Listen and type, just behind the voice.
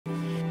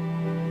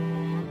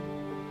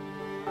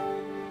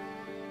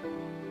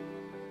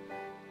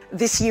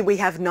This year we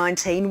have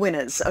 19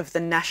 winners of the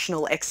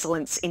National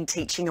Excellence in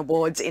Teaching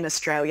Awards in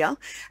Australia,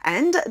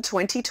 and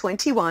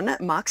 2021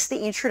 marks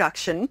the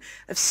introduction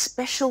of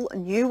special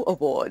new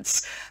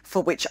awards,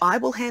 for which I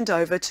will hand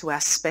over to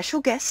our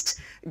special guest,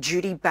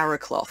 Judy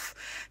Barraclough,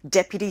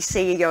 Deputy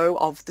CEO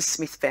of the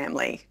Smith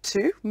family,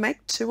 to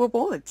make two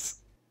awards.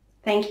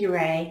 Thank you,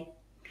 Ray.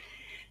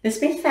 The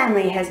Smith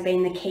family has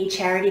been the key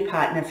charity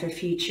partner for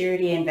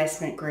Futurity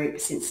Investment Group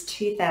since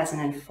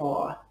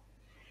 2004.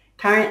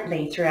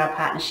 Currently, through our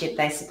partnership,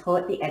 they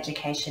support the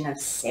education of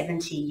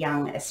 70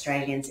 young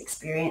Australians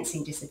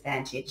experiencing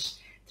disadvantage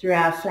through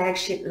our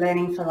flagship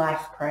Learning for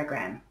Life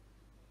program.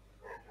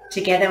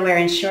 Together, we're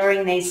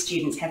ensuring these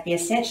students have the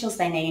essentials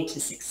they need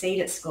to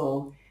succeed at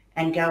school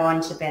and go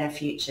on to better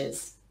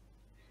futures.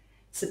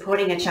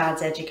 Supporting a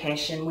child's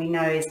education, we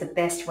know, is the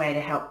best way to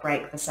help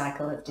break the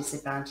cycle of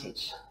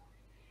disadvantage.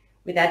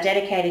 With our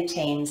dedicated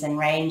teams and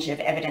range of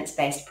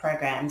evidence-based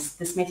programs,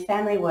 the Smith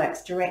family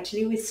works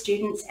directly with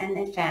students and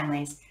their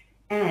families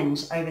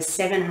and over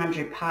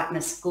 700 partner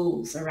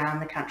schools around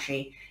the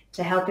country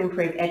to help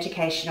improve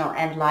educational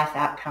and life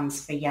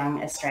outcomes for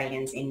young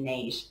Australians in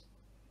need.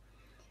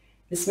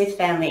 The Smith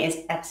family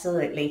is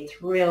absolutely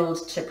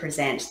thrilled to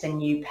present the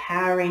new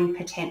Powering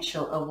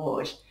Potential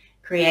Award,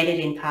 created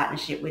in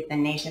partnership with the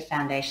NEiTA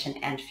Foundation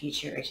and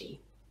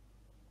Futurity.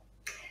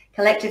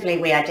 Collectively,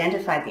 we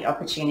identified the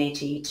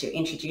opportunity to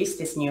introduce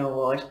this new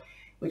award,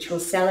 which will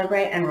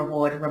celebrate and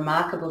reward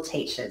remarkable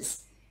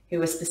teachers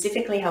who are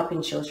specifically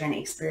helping children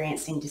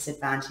experiencing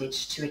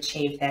disadvantage to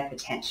achieve their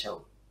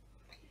potential.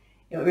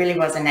 It really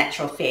was a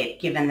natural fit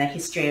given the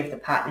history of the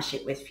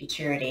partnership with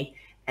Futurity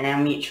and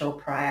our mutual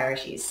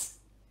priorities.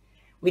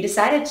 We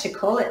decided to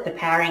call it the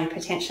Powering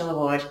Potential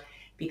Award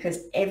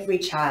because every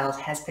child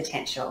has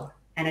potential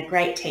and a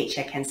great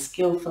teacher can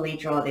skillfully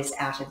draw this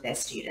out of their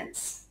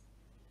students.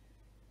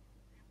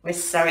 We're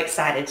so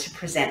excited to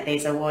present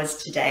these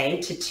awards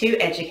today to two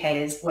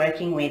educators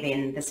working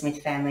within the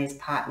Smith family's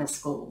partner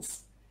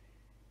schools.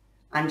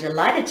 I'm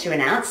delighted to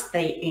announce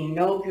the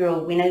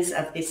inaugural winners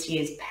of this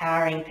year's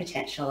Powering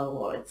Potential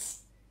Awards.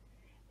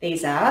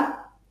 These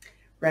are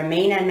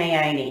Romina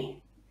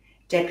Maione,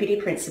 Deputy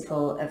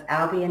Principal of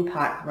Albion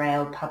Park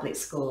Rail Public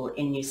School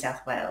in New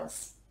South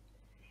Wales,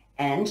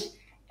 and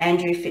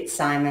Andrew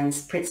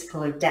Fitzsimons,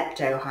 Principal of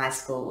Dapto High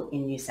School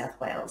in New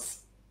South Wales.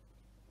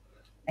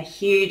 A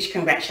huge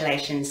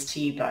congratulations to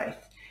you both.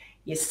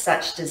 You're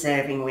such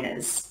deserving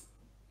winners.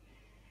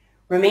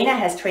 Romina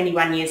has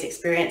 21 years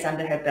experience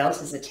under her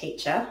belt as a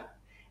teacher,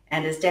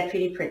 and as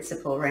Deputy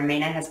Principal,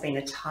 Romina has been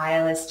a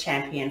tireless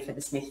champion for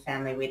the Smith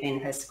family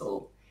within her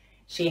school.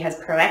 She has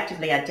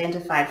proactively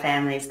identified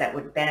families that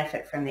would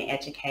benefit from the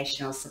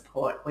educational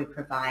support we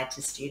provide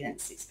to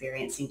students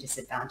experiencing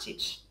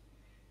disadvantage.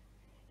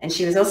 And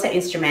she was also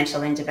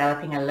instrumental in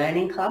developing a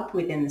learning club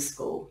within the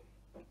school.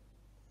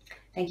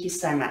 Thank you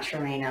so much,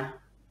 Romina.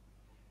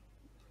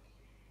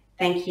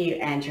 Thank you,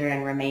 Andrew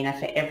and Romina,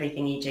 for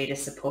everything you do to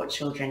support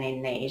children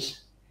in need.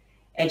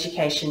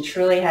 Education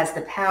truly has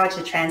the power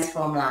to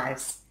transform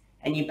lives,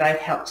 and you both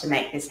help to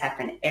make this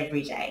happen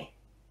every day.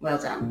 Well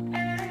done.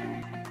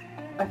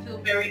 I feel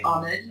very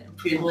honoured and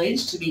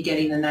privileged to be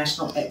getting the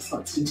National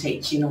Excellence in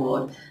Teaching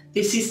Award.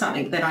 This is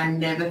something that I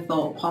never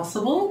thought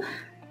possible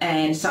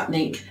and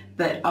something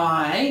that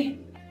I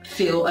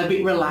feel a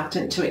bit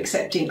reluctant to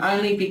accepting,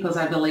 only because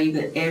I believe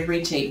that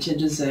every teacher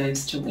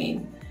deserves to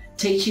win.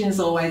 Teaching has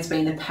always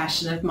been a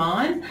passion of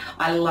mine.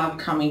 I love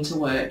coming to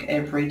work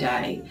every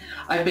day.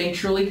 I've been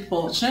truly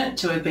fortunate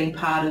to have been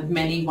part of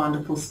many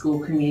wonderful school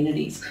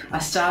communities. I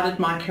started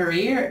my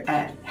career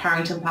at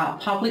Harrington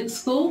Park Public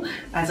School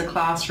as a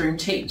classroom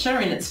teacher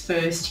in its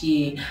first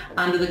year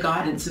under the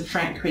guidance of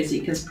Frank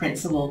Krizik as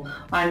principal.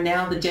 I'm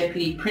now the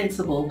Deputy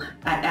Principal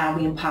at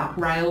Albion Park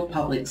Rail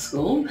Public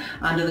School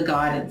under the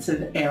guidance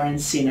of Erin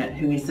Sinnott,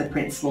 who is the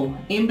principal.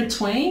 In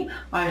between,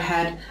 I've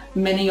had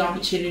many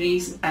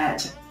opportunities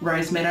at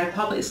Rosemeadow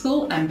Public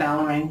School and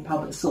Ballerine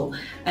Public School,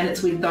 and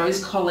it's with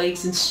those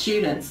colleagues and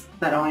students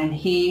that I am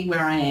here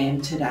where I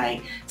am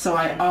today. So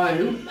I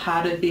owe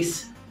part of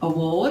this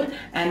award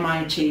and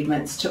my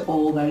achievements to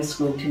all those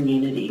school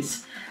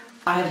communities.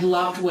 I have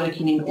loved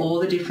working in all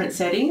the different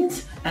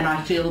settings, and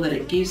I feel that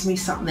it gives me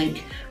something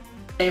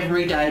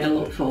every day to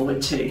look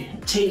forward to.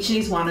 Teaching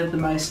is one of the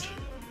most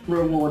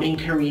rewarding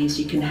careers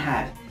you can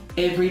have.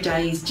 Every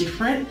day is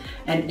different,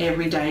 and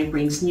every day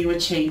brings new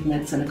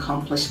achievements and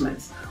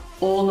accomplishments,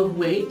 all of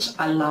which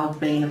I love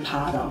being a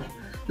part of.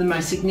 The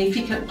most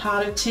significant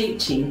part of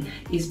teaching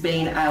is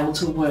being able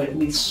to work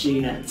with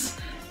students,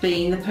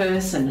 being the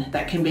person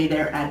that can be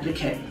their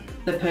advocate,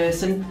 the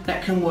person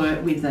that can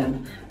work with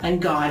them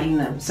and guiding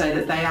them so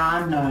that they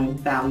are known,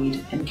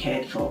 valued and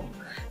cared for.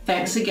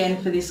 Thanks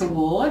again for this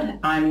award.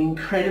 I'm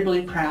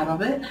incredibly proud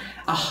of it,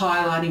 a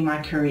highlight in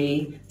my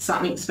career,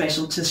 something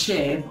special to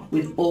share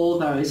with all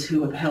those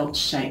who have helped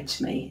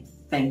shape me.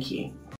 Thank you.